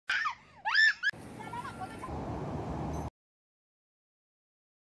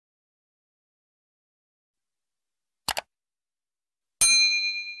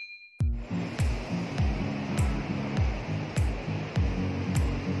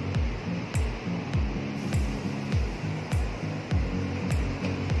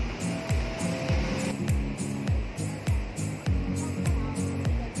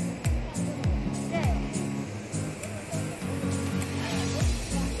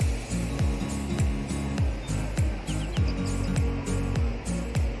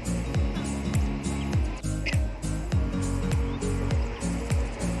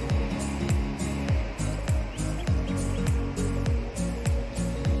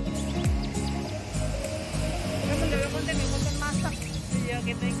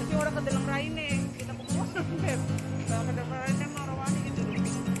ke dalam raine kita kumpulan kalau ke dalam raine mau rawani gitu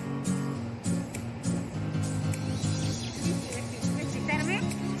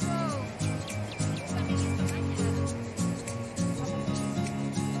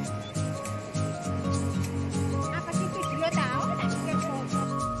apa sih video tahu nanti kan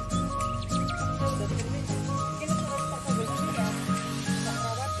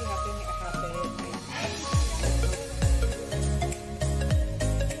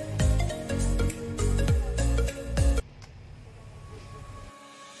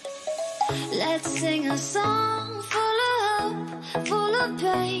let's sing a song full of hope, full of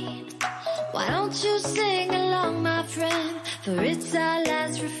pain. Why don't you sing along, my friend? For it's our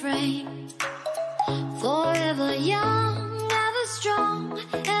last refrain. Forever young, ever strong,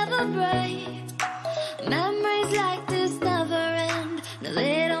 ever brave. Memories like this never end. No,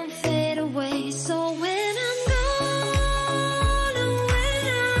 they don't fade away. So when I'm gone, and when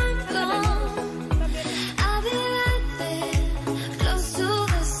I'm gone, I'll be right there, close to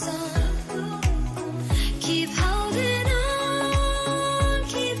the sun. Keep holding on,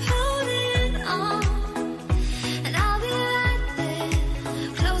 keep holding on. And I'll be right there,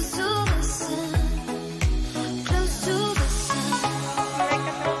 close to the sun, close to the sun.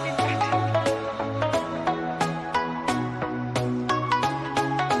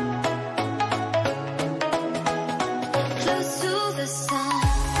 Close to the sun.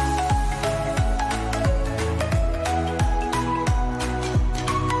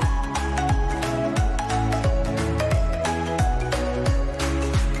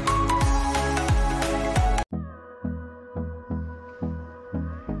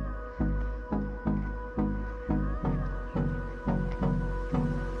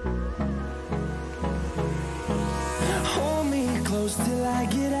 Hold me close till I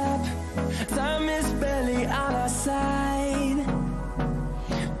get up. Time is barely on our side.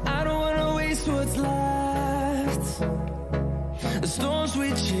 I don't wanna waste what's left. The storms we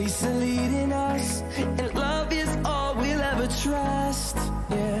chase are leading us, and love is all we'll ever trust.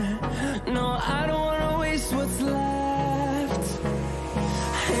 Yeah, no, I don't wanna waste what's left.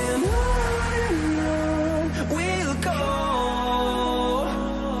 And on we'll go,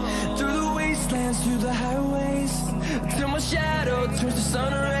 through the wastelands, through the highways, till my shadow turns to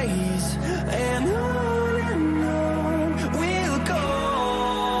sun rays.